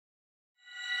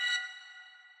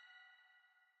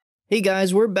Hey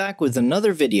guys, we're back with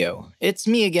another video. It's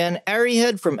me again,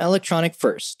 Arihead from Electronic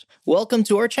First. Welcome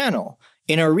to our channel.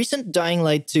 In our recent Dying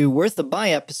Light 2 Worth a Buy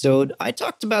episode, I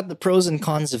talked about the pros and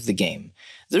cons of the game.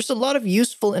 There's a lot of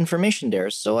useful information there,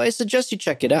 so I suggest you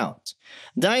check it out.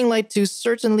 Dying Light 2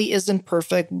 certainly isn't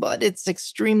perfect, but it's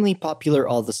extremely popular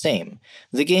all the same.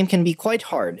 The game can be quite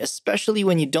hard, especially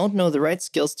when you don't know the right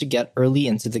skills to get early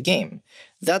into the game.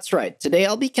 That's right, today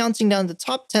I'll be counting down the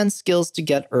top 10 skills to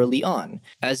get early on.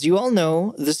 As you all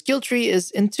know, the skill tree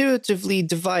is intuitively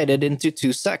divided into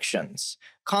two sections: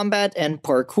 combat and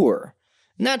parkour.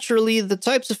 Naturally, the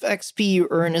types of XP you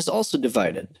earn is also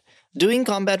divided. Doing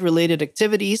combat-related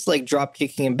activities like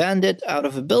drop-kicking a bandit out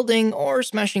of a building or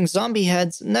smashing zombie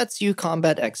heads nets you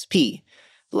combat XP.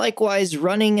 Likewise,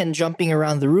 running and jumping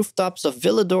around the rooftops of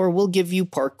Villador will give you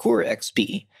parkour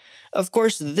XP. Of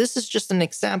course, this is just an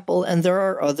example and there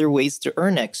are other ways to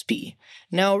earn XP.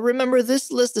 Now remember,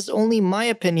 this list is only my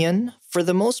opinion. For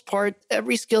the most part,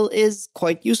 every skill is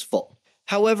quite useful.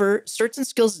 However, certain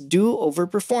skills do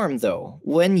overperform though,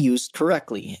 when used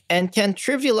correctly, and can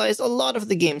trivialize a lot of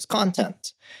the game's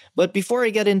content. But before I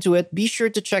get into it, be sure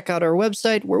to check out our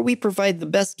website where we provide the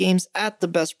best games at the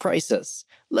best prices.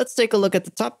 Let's take a look at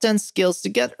the top 10 skills to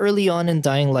get early on in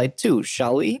Dying Light 2,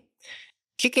 shall we?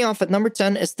 Kicking off at number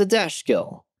 10 is the dash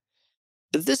skill.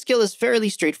 This skill is fairly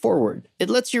straightforward. It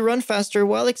lets you run faster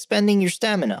while expending your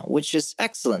stamina, which is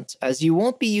excellent, as you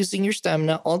won't be using your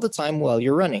stamina all the time while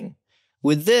you're running.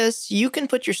 With this, you can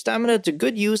put your stamina to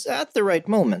good use at the right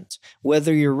moment,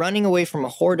 whether you're running away from a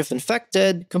horde of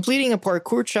infected, completing a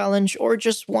parkour challenge, or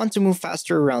just want to move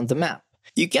faster around the map.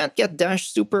 You can't get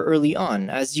dash super early on,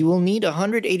 as you will need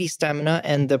 180 stamina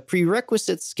and the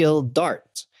prerequisite skill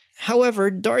Dart.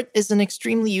 However, Dart is an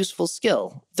extremely useful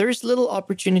skill. There's little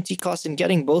opportunity cost in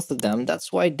getting both of them,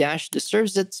 that's why dash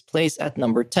deserves its place at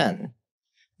number 10.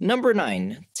 Number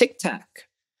 9. Tic Tac.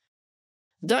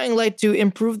 Dying Light 2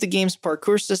 improved the game's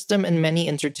parkour system in many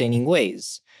entertaining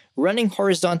ways. Running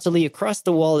horizontally across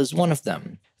the wall is one of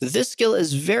them. This skill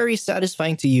is very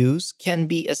satisfying to use, can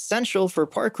be essential for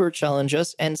parkour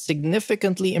challenges, and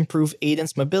significantly improve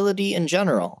Aiden's mobility in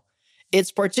general.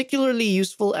 It's particularly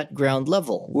useful at ground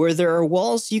level, where there are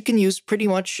walls you can use pretty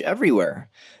much everywhere.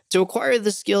 To acquire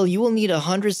this skill, you will need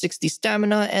 160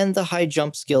 stamina and the high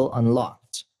jump skill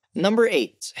unlocked. Number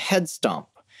 8. Head Stomp.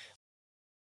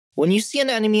 When you see an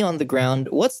enemy on the ground,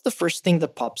 what's the first thing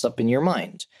that pops up in your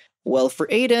mind? Well, for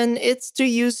Aiden, it's to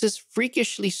use his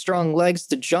freakishly strong legs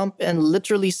to jump and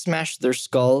literally smash their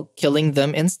skull, killing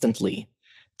them instantly.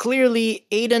 Clearly,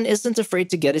 Aiden isn't afraid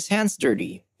to get his hands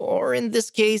dirty, or in this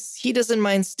case, he doesn't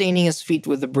mind staining his feet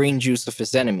with the brain juice of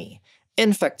his enemy,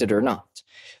 infected or not.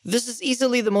 This is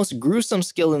easily the most gruesome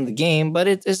skill in the game, but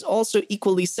it is also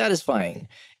equally satisfying.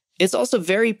 It's also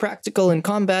very practical in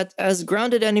combat, as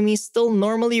grounded enemies still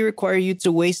normally require you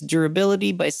to waste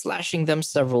durability by slashing them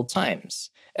several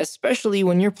times, especially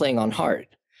when you're playing on hard.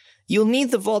 You'll need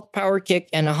the Vault Power Kick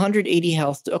and 180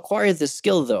 health to acquire this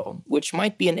skill though, which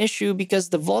might be an issue because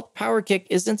the Vault Power Kick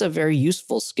isn't a very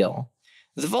useful skill.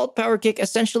 The Vault Power Kick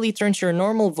essentially turns your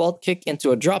normal Vault Kick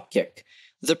into a drop kick.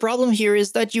 The problem here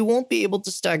is that you won't be able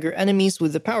to stagger enemies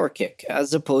with the Power Kick,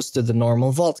 as opposed to the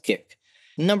normal Vault Kick.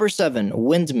 Number 7.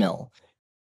 Windmill.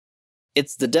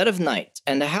 It's the dead of night,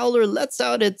 and the Howler lets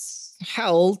out its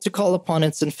howl to call upon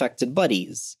its infected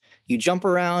buddies. You jump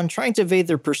around, trying to evade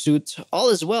their pursuit. All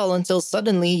is well until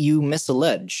suddenly you miss a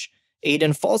ledge.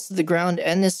 Aiden falls to the ground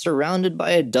and is surrounded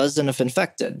by a dozen of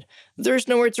infected. There's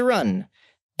nowhere to run.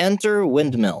 Enter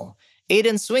Windmill.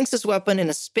 Aiden swings his weapon in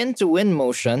a spin-to-win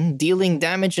motion, dealing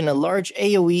damage in a large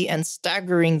AoE and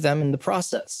staggering them in the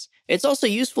process. It's also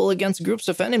useful against groups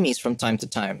of enemies from time to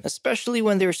time, especially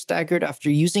when they're staggered after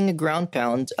using a ground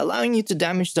pound, allowing you to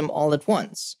damage them all at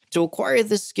once. To acquire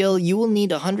this skill, you will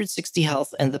need 160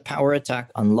 health and the power attack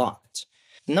unlocked.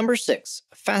 Number 6.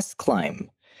 Fast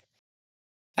Climb.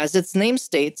 As its name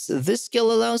states, this skill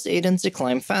allows Aiden to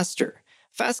climb faster.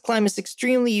 Fast Climb is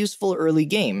extremely useful early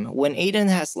game, when Aiden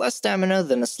has less stamina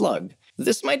than a slug.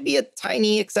 This might be a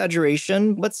tiny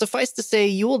exaggeration, but suffice to say,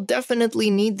 you will definitely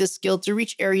need this skill to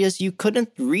reach areas you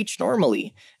couldn't reach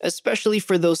normally, especially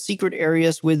for those secret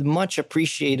areas with much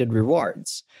appreciated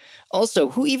rewards. Also,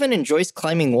 who even enjoys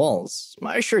climbing walls?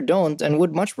 I sure don't, and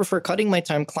would much prefer cutting my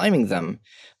time climbing them.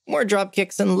 More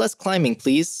dropkicks and less climbing,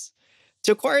 please.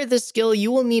 To acquire this skill,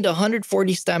 you will need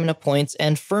 140 stamina points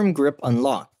and firm grip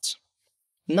unlocked.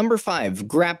 Number 5.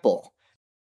 Grapple.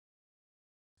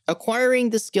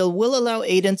 Acquiring this skill will allow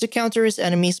Aiden to counter his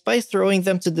enemies by throwing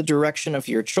them to the direction of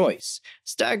your choice,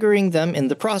 staggering them in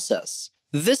the process.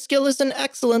 This skill is an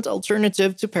excellent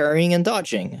alternative to parrying and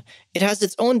dodging. It has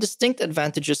its own distinct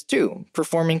advantages too,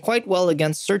 performing quite well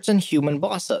against certain human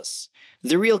bosses.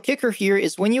 The real kicker here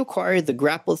is when you acquire the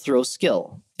grapple throw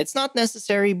skill. It's not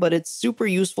necessary, but it's super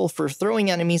useful for throwing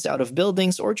enemies out of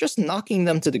buildings or just knocking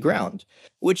them to the ground,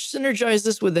 which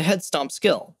synergizes with the head stomp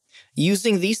skill.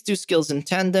 Using these two skills in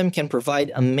tandem can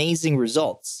provide amazing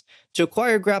results. To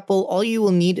acquire grapple, all you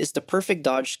will need is the perfect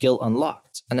dodge skill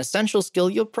unlocked, an essential skill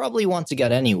you'll probably want to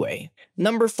get anyway.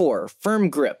 Number 4. Firm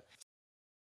Grip.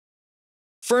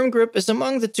 Firm Grip is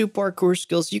among the 2 parkour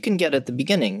skills you can get at the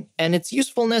beginning, and its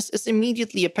usefulness is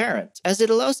immediately apparent, as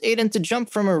it allows Aiden to jump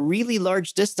from a really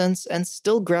large distance and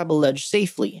still grab a ledge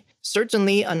safely.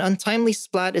 Certainly, an untimely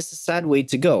splat is a sad way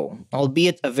to go,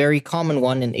 albeit a very common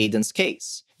one in Aiden's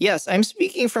case. Yes, I'm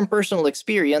speaking from personal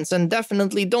experience and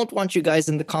definitely don't want you guys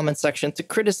in the comment section to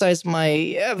criticize my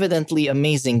evidently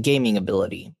amazing gaming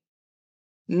ability.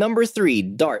 Number 3.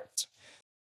 Dart.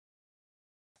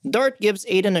 Dart gives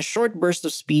Aiden a short burst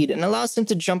of speed and allows him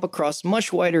to jump across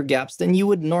much wider gaps than you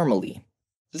would normally.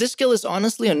 This skill is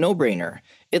honestly a no-brainer.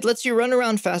 It lets you run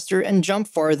around faster and jump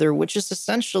farther, which is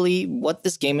essentially what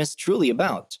this game is truly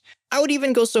about. I would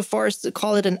even go so far as to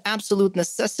call it an absolute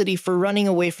necessity for running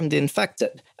away from the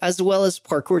infected, as well as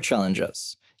parkour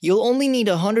challenges. You'll only need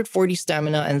 140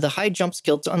 stamina and the high jump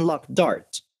skill to unlock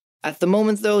Dart. At the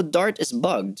moment though, Dart is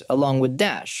bugged, along with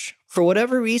Dash. For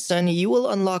whatever reason, you will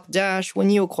unlock Dash when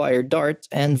you acquire Dart,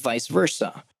 and vice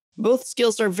versa. Both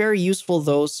skills are very useful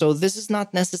though, so this is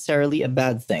not necessarily a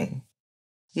bad thing.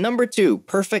 Number 2.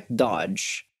 Perfect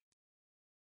Dodge.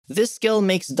 This skill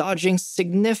makes dodging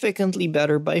significantly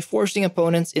better by forcing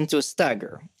opponents into a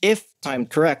stagger, if timed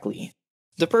correctly.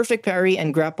 The perfect parry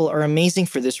and grapple are amazing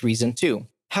for this reason too.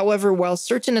 However, while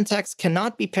certain attacks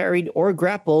cannot be parried or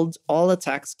grappled, all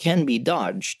attacks can be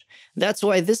dodged. That's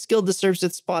why this skill deserves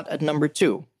its spot at number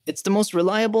 2. It's the most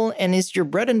reliable and is your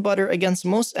bread and butter against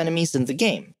most enemies in the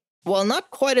game. While not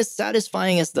quite as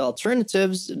satisfying as the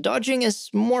alternatives, dodging is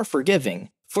more forgiving.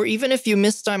 For even if you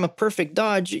mistime a perfect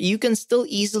dodge, you can still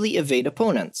easily evade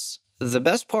opponents. The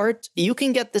best part, you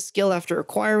can get this skill after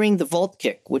acquiring the vault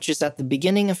kick, which is at the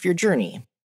beginning of your journey.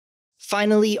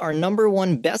 Finally, our number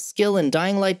 1 best skill in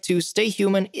Dying Light 2 Stay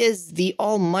Human is the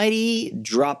almighty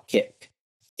drop kick.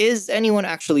 Is anyone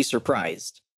actually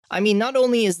surprised? I mean, not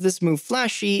only is this move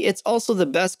flashy, it's also the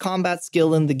best combat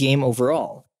skill in the game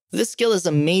overall. This skill is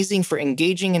amazing for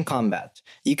engaging in combat.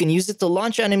 You can use it to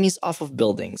launch enemies off of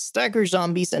buildings, stagger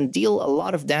zombies, and deal a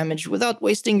lot of damage without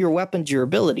wasting your weapon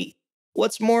durability.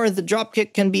 What's more, the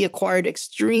dropkick can be acquired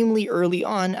extremely early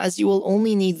on, as you will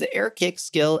only need the air kick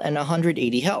skill and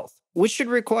 180 health, which should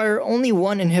require only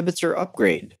 1 inhibitor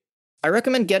upgrade. I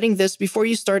recommend getting this before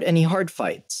you start any hard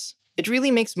fights. It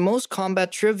really makes most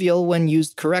combat trivial when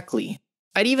used correctly.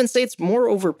 I'd even say it's more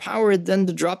overpowered than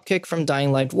the dropkick from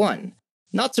Dying Light 1.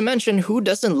 Not to mention, who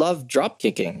doesn't love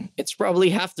dropkicking? It's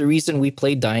probably half the reason we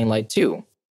played Dying Light 2.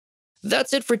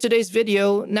 That's it for today's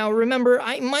video. Now remember,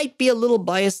 I might be a little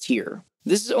biased here.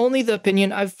 This is only the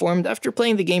opinion I've formed after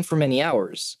playing the game for many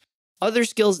hours. Other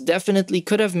skills definitely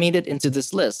could have made it into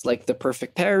this list, like the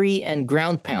perfect parry and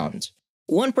ground pound.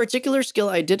 One particular skill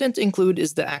I didn't include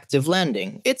is the active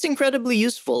landing. It's incredibly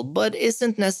useful, but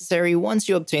isn't necessary once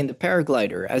you obtain the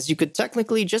paraglider, as you could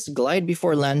technically just glide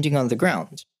before landing on the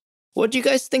ground. What do you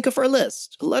guys think of our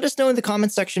list? Let us know in the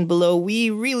comment section below. We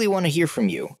really want to hear from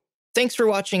you. Thanks for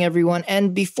watching, everyone,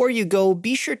 and before you go,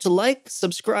 be sure to like,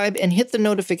 subscribe, and hit the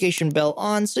notification bell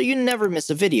on so you never miss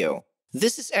a video.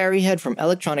 This is Arihead from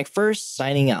Electronic First,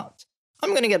 signing out.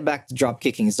 I'm gonna get back to drop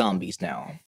kicking zombies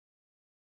now.